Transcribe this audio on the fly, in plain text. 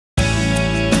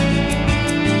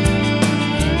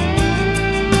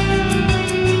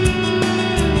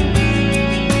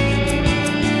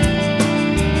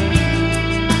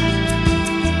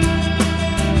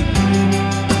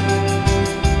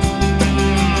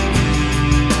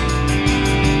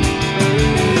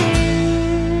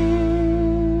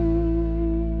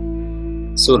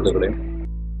സുഹൃത്തുക്കളെ,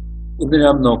 ഇന്ന്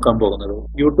ഞാൻ നോക്കാൻ പോകുന്നത്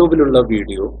യൂട്യൂബിലുള്ള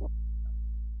വീഡിയോ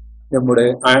നമ്മുടെ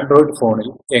ആൻഡ്രോയിഡ് ഫോണിൽ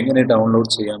എങ്ങനെ ഡൗൺലോഡ്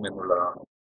ചെയ്യാം എന്നുള്ളതാണ്.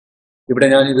 ഇവിടെ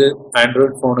ഞാനിത്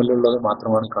ആൻഡ്രോയിഡ് ഫോണിലുള്ളത്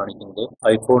മാത്രമാണ് കാണിക്കുന്നത്.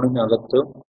 ഐഫോണിനകത്ത്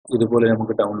ഇതുപോലെ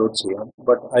നമുക്ക് ഡൗൺലോഡ് ചെയ്യാം.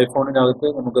 ബട്ട് ഐഫോണിനകത്ത്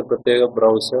നമുക്ക് പ്രത്യേക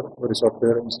ബ്രൗസർ, ഒരു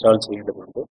സോഫ്റ്റ്വെയർ ഇൻസ്റ്റാൾ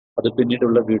ചെയ്യേണ്ടതുണ്ട്. അത്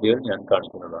പിന്നീടുള്ള വീഡിയോയിൽ ഞാൻ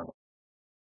കാണിക്കുന്നതാണ്.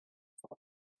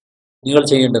 നിങ്ങൾ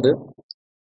ചെയ്യേണ്ടത്,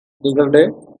 നിങ്ങളുടെ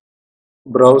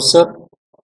ബ്രൗസർ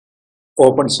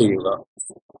ഓപ്പൺ ചെയ്യുക.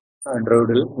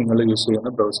 ആൻഡ്രോയിഡിൽ നിങ്ങൾ യൂസ് ചെയ്യുന്ന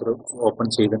ബ്രൗസർ ഓപ്പൺ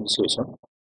ചെയ്തതിന് ശേഷം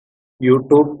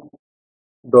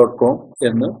youtube.com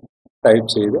എന്ന് ടൈപ്പ്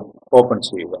ചെയ്ത് ഓപ്പൺ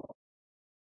ചെയ്യുക.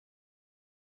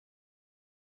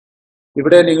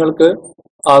 ഇവിടെ നിങ്ങൾക്ക്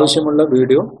ആവശ്യമുള്ള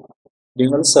വീഡിയോ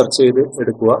നിങ്ങൾ സെർച്ച് ചെയ്ത്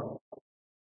എടുക്കുക.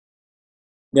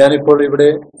 ഞാനിപ്പോൾ ഇവിടെ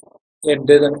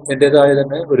എൻ്റെതായ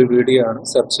തന്നെ ഒരു വീഡിയോ ആണ്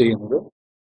സെർച്ച് ചെയ്യുന്നത്.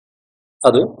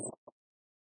 അത്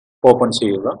ഓപ്പൺ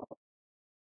ചെയ്യുക.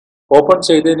 ഓപ്പൺ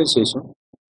ചെയ്തതിന് ശേഷം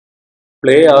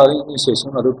പ്ലേ ആയതിനു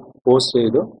ശേഷം അത് പോസ്റ്റ്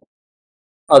ചെയ്ത്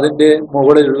അതിൻ്റെ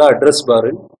മുകളിലുള്ള അഡ്രസ്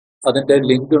ബാറിൽ അതിൻ്റെ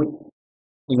ലിങ്ക്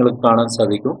നിങ്ങൾക്ക് കാണാൻ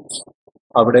സാധിക്കും.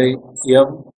 അവിടെ m.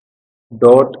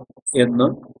 എന്ന്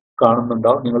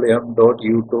കാണുന്നുണ്ടാവും. നിങ്ങൾ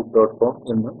m.youtube.com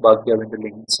എന്ന് ബാക്കി അതിൻ്റെ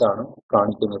ലിങ്ക്സ് ആണ്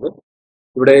കാണിക്കുന്നത്.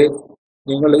 ഇവിടെ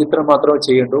നിങ്ങൾ ഇത്ര മാത്രമേ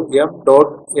ചെയ്യേണ്ടൂ. m.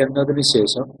 എന്നതിന്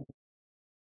ശേഷം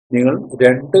നിങ്ങൾ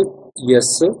 2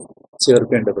 S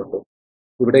ചേർക്കേണ്ടതുണ്ട്.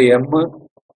 ഇവിടെ m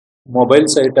മൊബൈൽ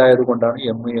സൈറ്റ് ആയതുകൊണ്ടാണ്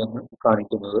m എന്ന്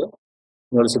കാണിക്കുന്നത്.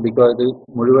 നിങ്ങൾ ശ്രദ്ധിക്കുക, ഇത്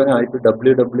മുഴുവനായിട്ട്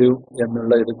www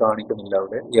എന്നുള്ള ഇത് കാണിക്കുന്നില്ല.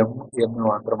 അവിടെ m എന്ന്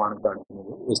മാത്രമാണ്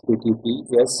കാണിക്കുന്നത്.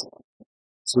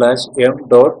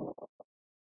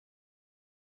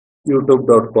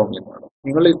 https:/m.youtube.com എന്നാണ്.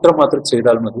 നിങ്ങൾ ഇത്ര മാത്രം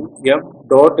ചെയ്താൽ മതി.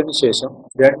 m.ന് ശേഷം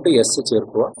 2 S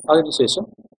ചേർക്കുക. അതിനുശേഷം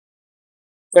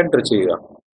എൻ്റർ ചെയ്യുക.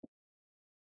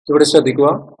 ഇവിടെ ശ്രദ്ധിക്കുക,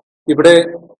 ഇവിടെ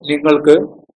നിങ്ങൾക്ക്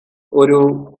ഒരു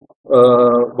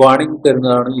വാർണിംഗ്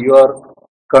തരുന്നതാണ്, your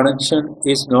connection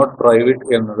is not private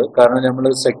എന്നത്. കാരണം നമ്മൾ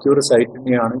സെക്യൂർ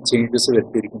സൈറ്റിനെയാണ് ചേഞ്ചസ്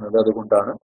വരുത്തിയിരിക്കുന്നത്,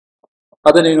 അതുകൊണ്ടാണ്.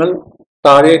 അത് നിങ്ങൾ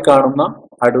താഴെ കാണുന്ന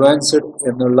അഡ്വാൻസ്ഡ്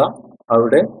എന്നുള്ള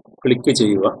അവിടെ ക്ലിക്ക്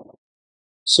ചെയ്യുക.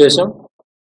 ശേഷം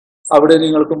അവിടെ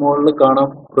നിങ്ങൾക്ക് മുകളിൽ കാണാം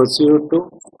പ്രൊസീഡ് ടു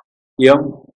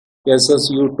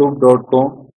mssyoutube.com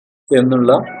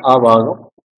എന്നുള്ള ആ ഭാഗം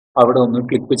അവിടെ ഒന്ന്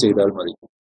ക്ലിക്ക് ചെയ്താൽ മതി.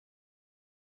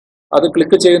 അത്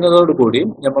ക്ലിക്ക് ചെയ്യുന്നതോടുകൂടി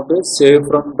നമുക്ക് സേവ്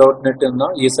ഫ്രം .net എന്ന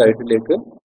ഈ സൈറ്റിലേക്ക്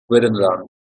വരുന്നതാണ്.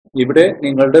 ഇവിടെ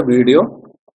നിങ്ങളുടെ വീഡിയോ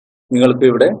നിങ്ങൾക്ക്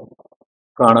ഇവിടെ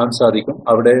കാണാൻ സാധിക്കും.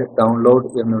 അവിടെ ഡൗൺലോഡ്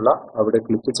എന്നുള്ള അവിടെ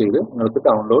ക്ലിക്ക് ചെയ്ത് നിങ്ങൾക്ക്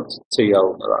ഡൗൺലോഡ്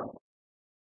ചെയ്യാവുന്നതാണ്.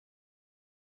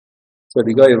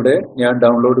 ശ്രദ്ധിക്കുക, ഇവിടെ ഞാൻ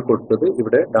ഡൗൺലോഡ് കൊടുത്തത്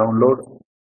ഇവിടെ ഡൗൺലോഡ്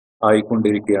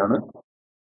ആയിക്കൊണ്ടിരിക്കുകയാണ്.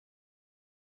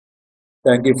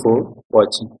 Thank you for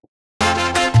watching.